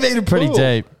 3 metre pool. Pretty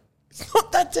deep. It's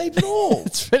not that deep at all.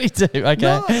 It's pretty deep. Okay.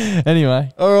 No.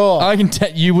 Anyway. All right. I can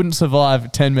you wouldn't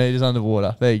survive 10 metres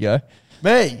underwater. There you go.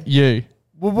 Me? You.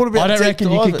 Well, what about I don't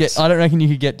reckon you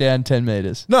could get down 10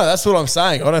 metres. No, that's what I'm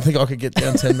saying. I don't think I could get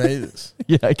down 10 metres.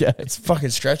 Yeah, okay. It's fucking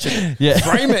stretching it. Yeah.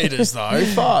 3 metres though.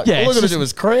 Fuck. Yeah, All I got to do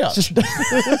is crouch. Just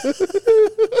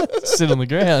sit on the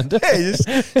ground. Yeah, you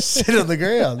just sit on the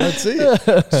ground. That's it.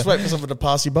 Just wait for someone to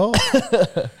pass you by.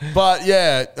 But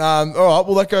yeah, all right.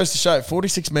 Well, that goes to show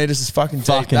 46 metres is fucking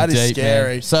deep. That is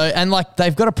scary. Man. So, and like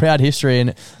they've got a proud history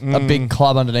and a big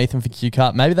club underneath them for Q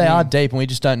Cup. Maybe they are deep and we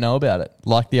just don't know about it.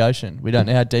 Like the ocean, we don't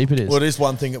know how deep it is. Well, it is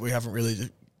one thing that we haven't really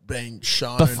been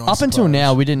shown. But up until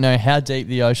now, we didn't know how deep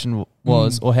the ocean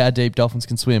was or how deep dolphins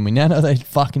can swim. We now know they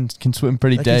fucking can swim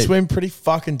pretty deep. They can swim pretty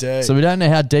fucking deep. So we don't know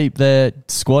how deep their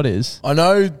squad is. I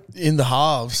know in the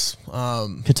halves,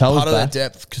 Katoa's part of back. their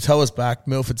depth, Katoa's back,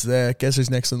 Milford's there. Guess who's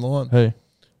next in line? Who?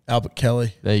 Albert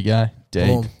Kelly. There you go. Deep.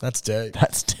 Boom. That's deep.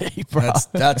 That's deep, bro.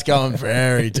 That's going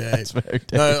very deep. That's very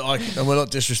deep. No, like, and we're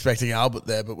not disrespecting Albert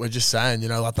there, but we're just saying,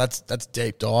 like that's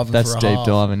deep diving. That's for a deep half.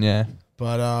 diving, yeah.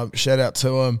 But shout out to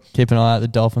him. Keep an eye on the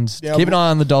Dolphins. Yeah, Keep an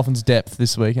eye on the Dolphins' depth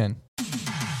this weekend.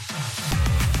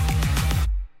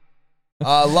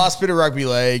 Last bit of rugby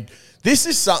league. This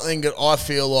is something that I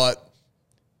feel like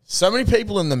so many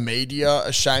people in the media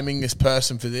are shaming this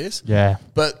person for this. Yeah.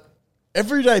 But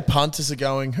everyday punters are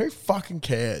going, who fucking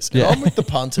cares? And Yeah. I'm with the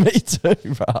punters. Me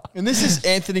too, bro. And this is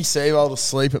Anthony Sewell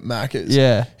asleep at Macca's.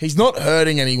 Yeah. He's not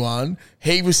hurting anyone.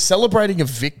 He was celebrating a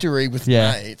victory with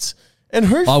Yeah. mates. And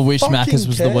who I wish fucking Macca's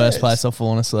was the worst cares? place I've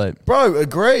fallen asleep. Bro,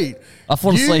 agreed. I've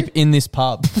fallen asleep in this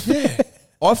pub. Yeah.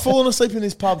 I've fallen asleep in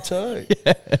this pub too.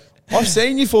 Yeah. I've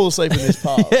seen you fall asleep in this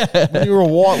pub when you were a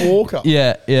white walker.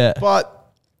 Yeah, yeah. But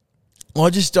I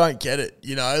just don't get it,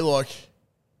 like,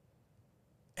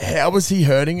 how was he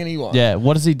hurting anyone? Yeah,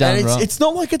 what has he done And wrong? it's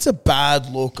not like it's a bad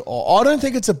look. I don't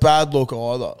think it's a bad look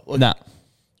either. Like, Nah.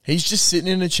 He's just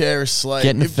sitting in a chair asleep.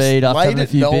 Getting the It's feed up, late having a at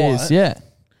few night. beers. Yeah.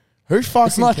 Who fucking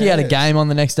It's not like he had a cares? game on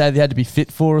the next day that he had to be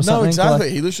fit for or something. No, exactly.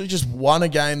 Like- He literally just won a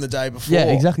game the day before. yeah,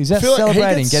 exactly. He's I out feel like he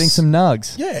celebrating, gets- getting some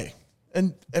nugs. Yeah.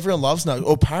 And everyone loves nugs.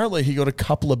 Or apparently he got a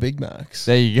couple of Big Macs.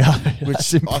 There you go.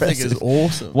 Which That's I think is impressive.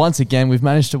 awesome. Once again, we've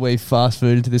managed to weave fast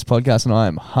food into this podcast and I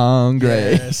am hungry.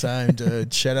 Yeah, same,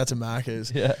 dude. Shout out to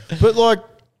Macca's. Yeah. But, like,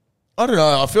 I don't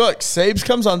know. I feel like Siebes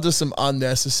comes under some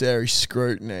unnecessary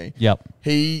scrutiny. Yep.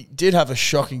 He did have a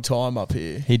shocking time up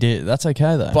here. He did. That's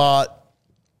okay, though. But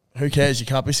who cares? You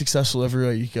can't be successful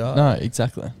everywhere you go. No,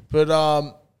 exactly. But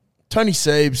Tony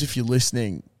Siebes, if you're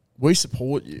listening, we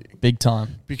support you Big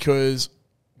time. because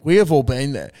we have all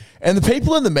been there. And the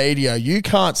people in the media, you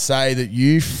can't say that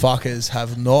you fuckers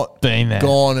have not Been there.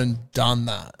 gone and done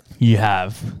that. You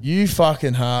have. You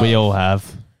fucking have. We all have.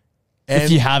 And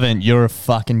If you haven't, you're a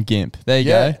fucking gimp. There you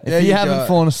Yeah, go. there If you you haven't go.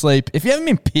 fallen asleep, if you haven't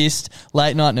been pissed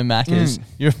late night in a Macca's,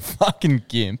 you're a fucking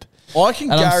gimp. I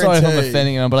can And guarantee. I'm sorry if I'm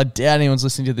offending anyone, but I doubt anyone's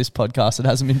listening to this podcast that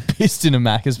hasn't been pissed in a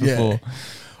Macca's Yeah. before.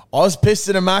 I was pissed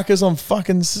at a Macca's on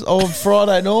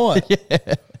Friday night.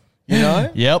 Yeah. You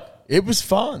know? Yep. It was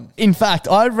fun. In fact,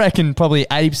 I reckon probably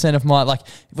 80% of my, like,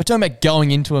 if we're talking about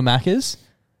going into a Macca's,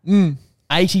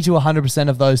 80 to 100%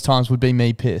 of those times would be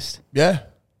me pissed. Yeah.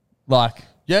 Like,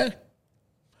 Yeah.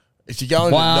 If you're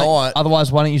going tonight,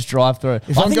 otherwise, why don't you just drive through? I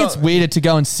I'm think go- it's weirder to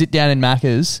go and sit down in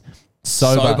Macca's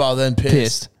sober than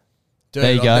pissed. Dude,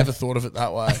 There you I've go. never thought of it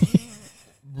that way.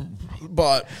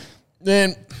 But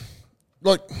then,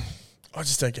 like, I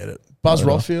just don't get it. Buzz Not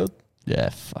at all. Rothfield Yeah,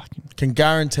 fucking. can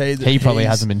guarantee that He probably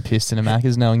he's- hasn't been pissed in a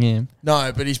Macca's knowing him.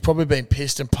 No, but he's probably been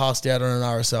pissed and passed out on an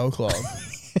RSL club.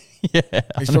 Yeah.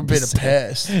 He's probably been a 100%.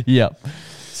 pest. Yep.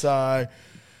 So,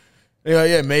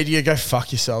 anyway, yeah, media, go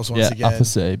fuck yourselves once Yeah, again. up the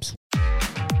Siebes.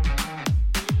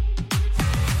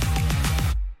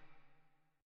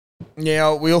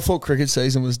 Now, we all thought cricket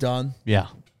season was done, Yeah.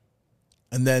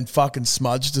 and then fucking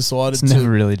Smudge decided It's to. never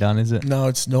really done, is it? No,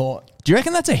 it's not. Do you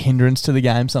reckon that's a hindrance to the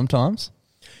game sometimes?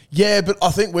 Yeah, but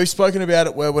I think we've spoken about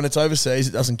it where when it's overseas,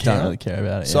 it doesn't count. Don't really care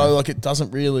about it. So, like, it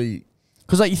doesn't really.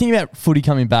 Because, like, you think about footy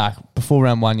coming back before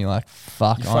round one, you're like,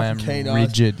 fuck, You're I am fucking keen-eyed.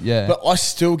 rigid. Yeah. But I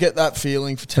still get that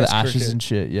feeling for for Test the Ashes cricket. and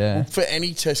shit, yeah. Well, for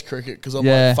any Test cricket, because I'm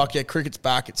Yeah. like, fuck yeah, cricket's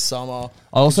back, it's summer.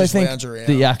 I also Just think lounge around.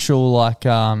 the actual, like,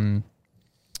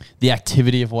 the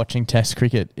activity of watching Test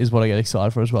cricket is what I get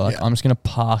excited for as well. Like, Yeah. I'm just going to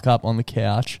park up on the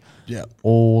couch Yeah.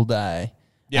 all day.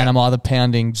 Yeah. And I'm either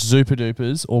pounding super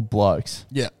dupers or blokes.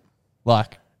 Yeah.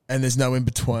 Like, And there's no in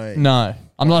between. no.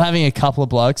 I'm not having a couple of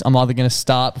blokes. I'm either going to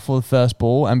start before the first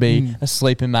ball and be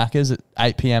asleep in Macca's at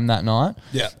 8 p.m. that night.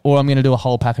 Yeah. Or I'm going to do a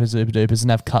whole packet of Zupa Dupas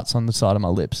and have cuts on the side of my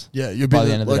lips. Yeah, you'll be by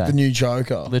the end of the like day. the new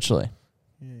Joker. Literally.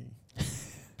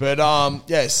 But,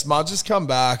 Smudge has come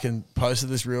back and posted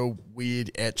this real weird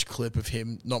etch clip of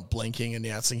him not blinking,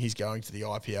 announcing he's going to the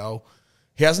IPL.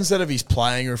 He hasn't said if he's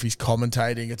playing or if he's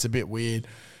commentating. It's a bit weird.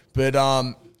 But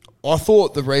I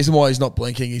thought the reason why he's not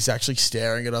blinking, he's actually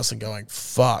staring at us and going,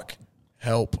 fuck,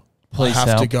 help. Please I have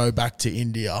help. to go back to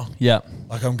India. Yeah.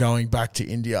 Like, I'm going back to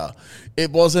India.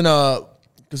 It wasn't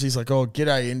because he's like, oh,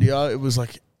 g'day, India. It was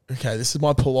like, okay, this is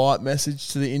my polite message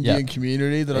to the Indian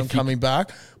community that I'm coming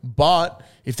back. But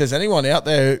if there's anyone out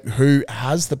there who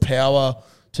has the power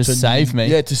to save me.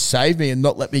 Yeah, to save me and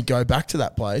not let me go back to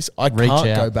that place, I Reach can't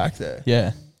out. go back there.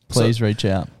 Yeah. Please reach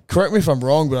out. Correct me if I'm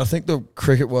wrong, but I think the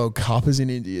Cricket World Cup is in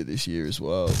India this year as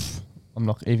well. I'm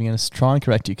not even going to try and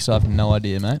correct you because I have no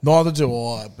idea, mate. Neither do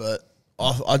I, but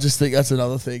I just think that's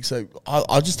another thing. So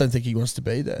I just don't think he wants to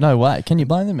be there. No way. Can you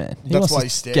blame the man? He That's wants why to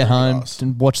he's staring get at home us.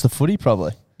 and watch the footy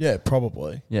probably. Yeah,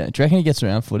 probably. Yeah. Do you reckon he gets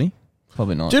around footy?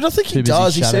 Probably not. Dude, I think Too he busy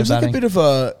does. He shadow seems like a batting. bit of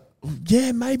a...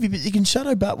 Yeah, maybe, but you can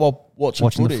shadow bat while watching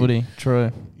the footy.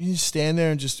 True. You just stand there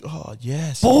and just, oh,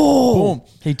 yes. Boom.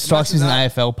 He strikes Imagine as an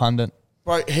that. AFL pundit.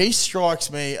 Bro, he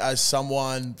strikes me as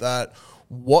someone that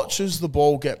watches the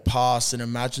ball get past and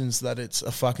imagines that it's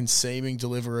a fucking seaming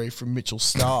delivery from Mitchell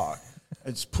Stark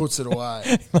and just puts it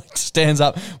away. Like stands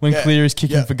up when Yeah. Cleary's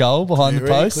kicking Yeah. for goal behind the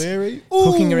post. Cleary.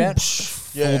 Hooking Ooh. around.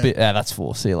 Yeah. Yeah, that's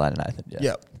four. See you later, Nathan. Yeah.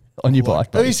 Yep. On your bike,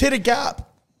 Oh, buddy. he's hit a gap.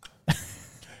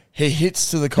 He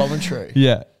hits to the commentary.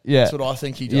 Yeah. Yeah. That's what I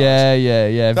think he does.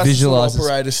 Yeah. That's the sort of Visualises.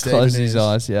 operator Stephen Closes his is.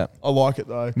 eyes. Yeah. I like it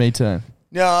though. Me too.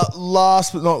 Now,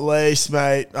 last but not least,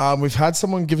 mate, we've had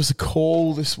someone give us a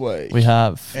call this week. We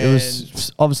have. It And-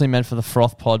 was obviously meant for the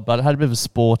Froth pod, but it had a bit of a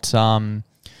sport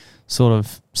sort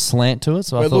of slant to it.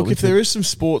 So I But thought look, if there is some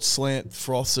sports slant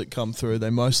froths that come through, they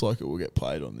most likely will get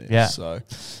played on this. Yeah. So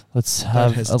let's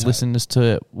have a hesitate. listen as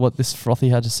to what this Frothy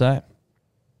had to say.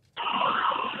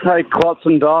 Hey, Klotz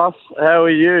and Darth, how are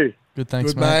you? Good,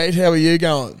 thanks, good, mate. mate. How are you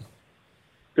going?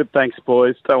 Good, thanks,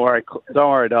 boys. Don't worry,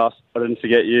 Darth. I didn't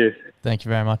forget you. Thank you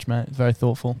very much, mate. Very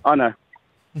thoughtful. I know.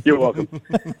 You're welcome.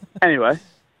 Anyway,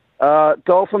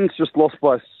 Dolphins just lost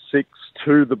by 6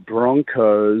 to the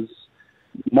Broncos.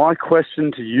 My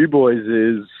question to you boys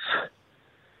is,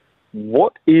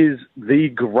 what is the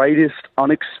greatest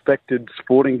unexpected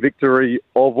sporting victory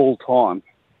of all time?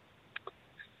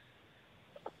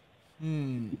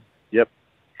 Yep.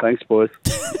 Thanks, boys.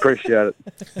 Appreciate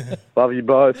it. Love you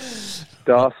both.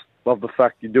 Darth, love the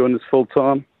fact you're doing this full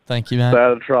time. Thank you, mate. Stay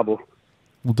out of trouble.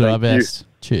 We'll do our Thank you. best.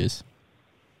 Cheers.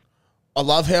 I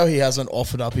love how he hasn't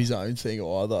offered up his own thing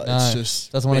either. No, It's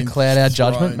just doesn't wanna been cloud our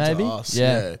thrown judgment, to maybe? us.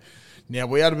 Yeah. Now,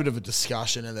 we had a bit of a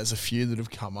discussion and there's a few that have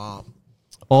come up.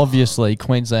 Obviously,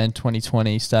 Queensland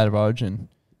 2020 State of Origin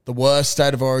The worst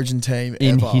State of Origin team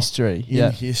in ever. history. In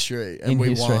Yeah. history. And In we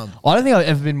history. won. I don't think I've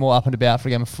ever been more up and about for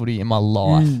a game of footy in my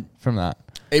life from that.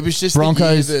 It was just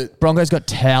Broncos the year that... Broncos got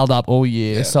towed up all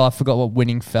year, Yeah. so I forgot what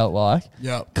winning felt like.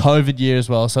 Yeah. COVID year as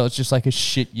well, so it's just like a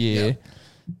shit year.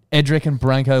 Edric and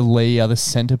Branko Lee are the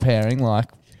centre pairing. Like,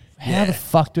 how the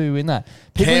fuck do we win that?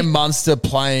 Cam Munster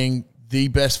playing the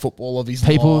best football of his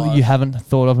People life. you haven't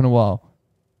thought of in a while.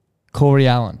 Corey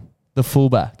Allen, the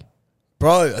fullback.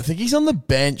 Bro, I think he's on the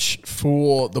bench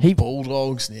for the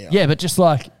Bulldogs now. Yeah, but just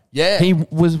like Yeah. he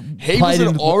was played an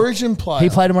in the- Origin player. He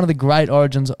played in one of the great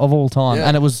Origins of all time, Yeah.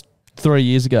 and it was 3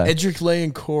 years ago. Edric Lee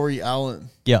and Corey Allen.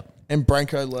 Yeah, And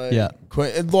Branko Lee. Yeah.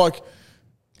 And like,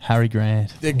 Harry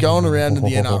Grant. they're going around in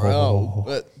the NRL,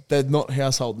 but they're not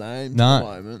household names No. at the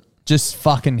moment. Just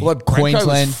fucking Well, like, Branko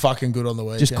Queensland. was fucking good on the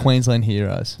weekend. Just Queensland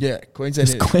heroes. Yeah, Queensland.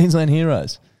 Just Queensland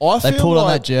heroes. I They feel pulled on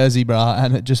like that jersey, bruh,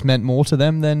 and it just meant more to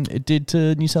them than it did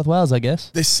to New South Wales, I guess.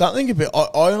 there's something a bit... I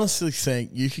honestly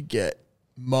think you could get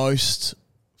most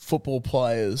football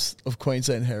players of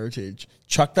Queensland heritage,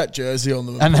 chuck that jersey on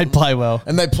them. And they play well.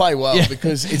 And they play well Yeah.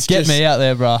 because it's Get just... me out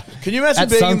there, bruh. Can you imagine At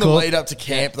being in the Suncorp. lead up to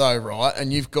camp though, right?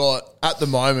 And you've got, at the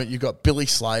moment, you've got Billy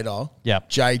Slater, Yep.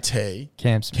 JT,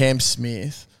 Cam Smith.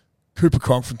 Smith, Cooper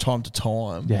Cronk from time to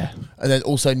time. Yeah. And then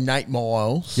also Nate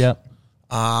Miles. Yep.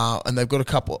 And they've got a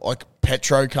couple, like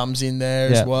Petro comes in there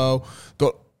Yeah. as well.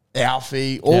 Got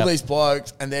Alfie, all Yep. these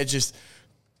blokes, and they're just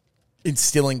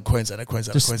instilling Queensland.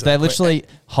 They're literally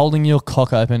holding your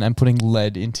cock open and putting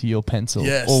lead into your pencil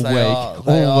Yes, all they week. are.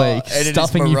 They All are. week. And it is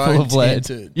Stuffing you full maroon of lead.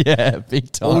 tinted. Yeah,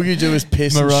 big time. All you do is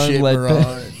piss Maroon and shit lead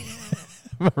maroon.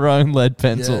 Maroon lead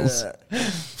pencils. Yeah.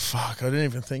 Fuck, I didn't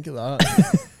even think of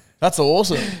that. That's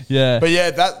awesome. Yeah. But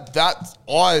yeah, that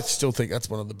I still think that's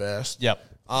one of the best. Yep.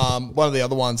 One of the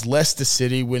other ones, Leicester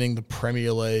City winning the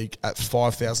Premier League at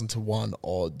 5,000 to 1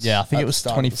 odds. Yeah, I think at it was the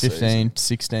start of the season.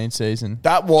 2015-16 season.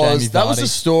 That was Jamie Vardy. the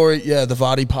story. Yeah, the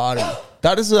Vardy party.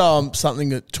 That is something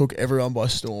that took everyone by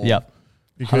storm. Yep.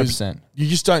 Because 100%. You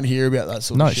just don't hear about that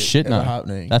sort of shit ever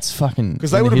happening. That's fucking...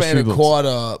 Because they would have been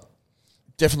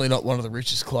definitely not one of the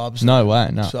richest clubs. No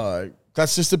way, no. So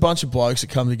that's just a bunch of blokes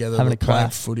that come together Having and a playing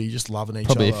crack. footy, just loving each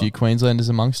Probably other. a few Queenslanders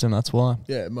amongst them, that's why.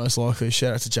 Yeah, most likely.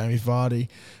 Shout out to Jamie Vardy.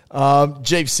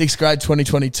 Jeep, 6th grade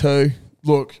 2022.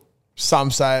 Look,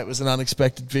 some say it was an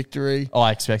unexpected victory.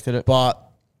 I expected it. But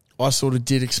I sort of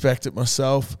did expect it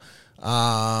myself.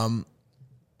 Shout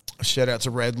out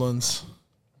to Redlands.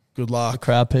 Good luck. The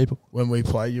crowd people. When we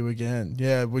play you again.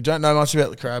 Yeah, we don't know much about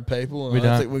the crowd people. And We I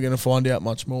don't don't. think we're going to find out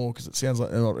much more because it sounds like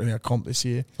they're not in our comp this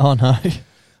year. Oh, no.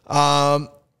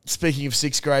 Speaking of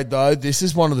 6th grade, though, this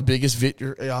is one of the biggest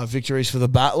victories for the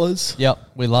Battlers. Yep,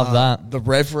 we love that. The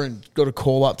Reverend got a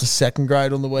call up to 2nd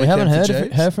grade on the weekend. We haven't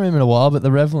for heard from him in a while, but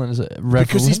the Reverend is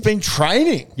because he's been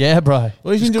training. Yeah, bro.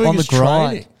 All he's been doing is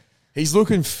training. He's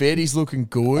looking fit. He's looking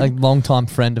good. A long-time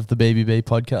friend of the BBB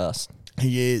podcast.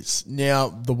 He is. Now,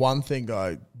 the one thing,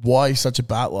 though, why he's such a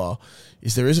battler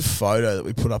is there is a photo that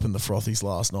we put up in the Frothies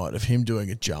last night of him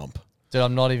doing a jump. Dude,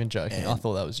 I'm not even joking. I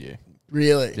thought that was you.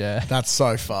 Really? Yeah. That's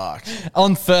so fucked.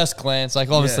 On first glance,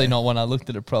 obviously Yeah. not when I looked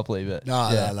at it properly, but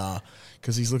No.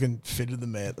 Because he's looking fitter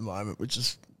than me at the moment, which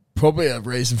is probably a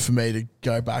reason for me to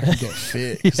go back and get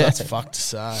fit because that's fucked to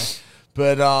say.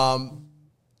 But,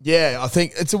 I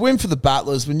think it's a win for the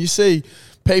Battlers. When you see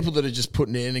people that are just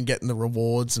putting in and getting the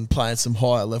rewards and playing some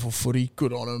higher level footy,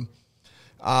 good on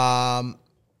them.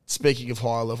 Speaking of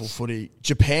higher level footy,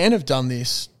 Japan have done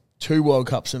this 2 World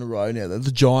Cups in a row now. They're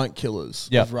the giant killers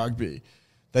of rugby.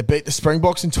 They beat the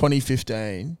Springboks in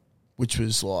 2015, which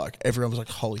was like, everyone was like,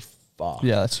 holy fuck.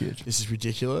 Yeah, that's huge. This is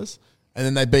ridiculous. And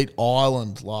then they beat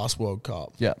Ireland last World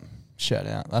Cup. Yeah, shout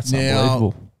out. That's Now,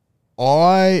 unbelievable.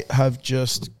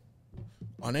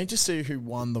 I need to see who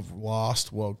won the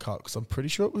last World Cup because I'm pretty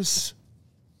sure it was,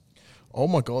 oh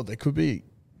my God, there could be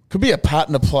a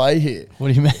pattern of play here. What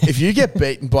do you mean? If you get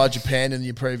beaten by Japan in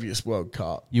your previous World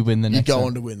Cup, You win the next you go one.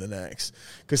 on to win the next.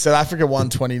 Because South Africa won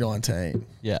 2019,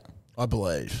 Yeah. I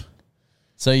believe.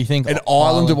 So you think And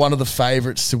Ireland are one of the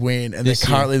favourites to win, and they're This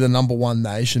year. currently the number 1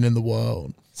 nation in the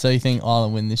world. So you think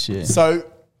Ireland win this year? So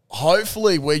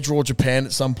hopefully we draw Japan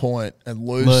at some point and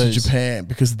lose to Japan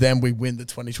because then we win the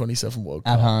 2027 World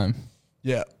Cup. At home.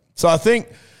 Yeah. So I think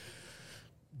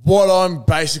what I'm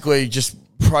basically just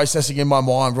processing in my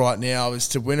mind right now is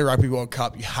to win a Rugby World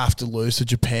Cup, you have to lose to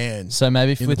Japan. So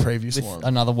maybe in with, the previous with one.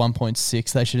 another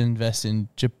 1.6, they should invest in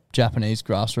Japanese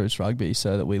grassroots rugby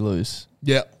so that we lose.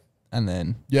 Yeah. And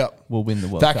then Yeah. we'll win the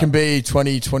World That Cup. can be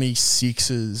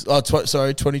 2026's.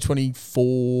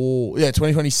 2024. Yeah,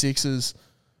 2026's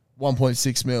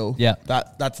 1.6 mil. Yeah.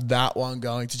 That's that one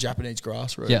going to Japanese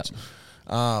grassroots. Yeah.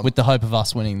 With the hope of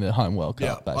us winning the home World Yeah,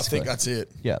 Cup, I basically. think that's it.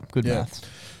 Yeah, good Yeah. maths.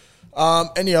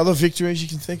 Any other victories you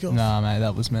can think of? Nah, mate,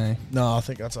 that was me. No, I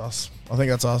think that's us.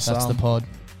 That's the pod.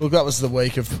 Look, that was the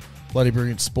week of Bloody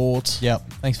Brilliant Sports. Yep.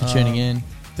 Thanks for tuning in.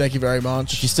 Thank you very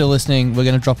much. If you're still listening, we're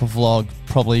going to drop a vlog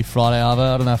probably Friday,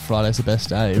 Arvo. I don't know if Friday's the best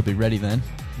day. It'll be ready then.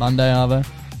 Monday, Arvo,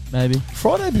 maybe.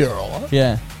 Friday be alright.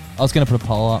 Yeah. I was going to put a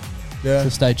poll up. Yeah. So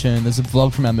stay tuned. There's a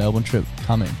vlog from our Melbourne trip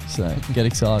coming, so get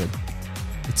excited.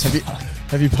 It's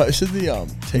Have you posted the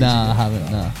teaser? Nah, I haven't.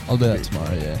 Nah. I'll do that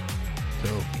tomorrow, yeah.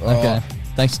 Cool. Okay.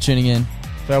 Thanks for tuning in.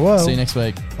 Farewell. See you next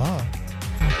week. Bye.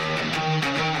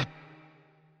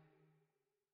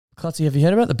 Clutzy, have you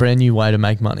heard about the brand new way to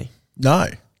make money? No.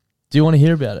 Do you want to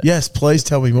hear about it? Yes, please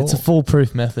tell me more. It's a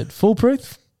foolproof method.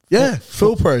 Foolproof? Yeah,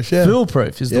 foolproof, yeah.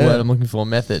 Foolproof is the Yeah. word I'm looking for,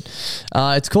 method.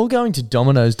 It's called going to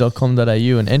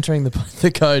dominoes.com.au and entering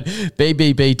the code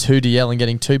BBB2DL and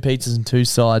getting 2 pizzas and 2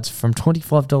 sides from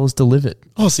 $25 delivered.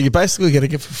 Oh, so you're basically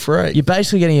getting it for free. You're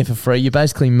basically getting it for free. You're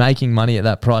basically making money at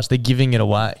that price. They're giving it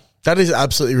away. That is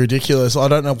absolutely ridiculous. I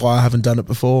don't know why I haven't done it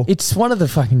before. It's one of the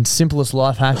fucking simplest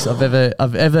life hacks I've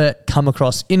ever come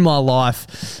across in my life.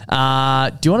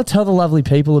 Do you want to tell the lovely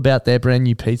people about their brand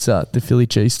new pizza, the Philly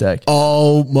cheesesteak?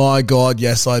 Oh my God,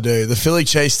 yes I do. The Philly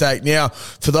cheesesteak. Now,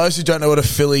 for those who don't know what a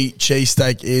Philly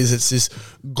cheesesteak is, it's this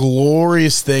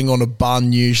glorious thing on a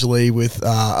bun usually with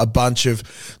a bunch of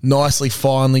nicely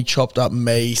finely chopped up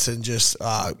meat and just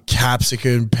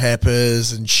capsicum,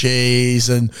 peppers and cheese.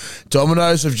 And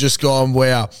Domino's have just gone,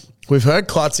 wow, We've heard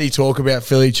Klutzy talk about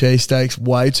Philly cheesesteaks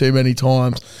way too many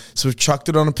times, so we've chucked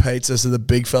it on a pizza so the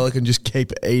big fella can just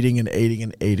keep eating and eating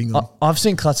and eating them. I've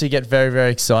seen Klutzy get very,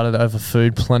 very excited over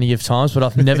food plenty of times, but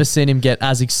I've never seen him get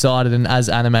as excited and as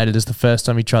animated as the first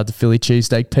time he tried the Philly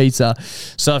cheesesteak pizza.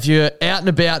 So if you're out and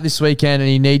about this weekend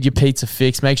and you need your pizza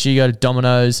fix, make sure you go to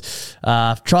Domino's,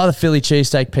 try the Philly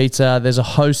cheesesteak pizza. There's a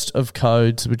host of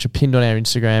codes which are pinned on our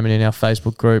Instagram and in our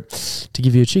Facebook group to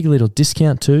give you a cheeky little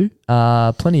discount too.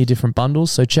 Plenty of different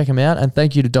bundles, so check them out. And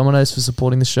thank you to Domino's for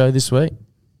supporting the show this week.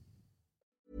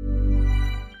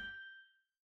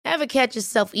 Ever catch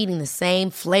yourself eating the same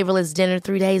flavorless dinner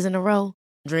 3 days in a row?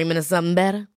 Dreaming of something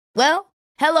better? Well,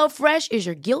 HelloFresh is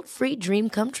your guilt-free dream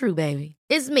come true, baby.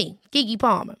 It's me, Keke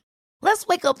Palmer. Let's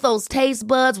wake up those taste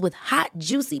buds with hot,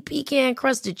 juicy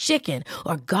pecan-crusted chicken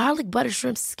or garlic butter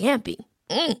shrimp scampi.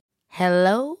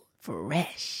 Hello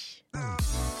Fresh.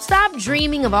 Stop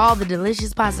dreaming of all the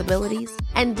delicious possibilities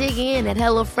and dig in at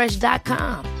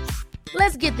HelloFresh.com.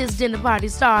 Let's get this dinner party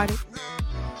started.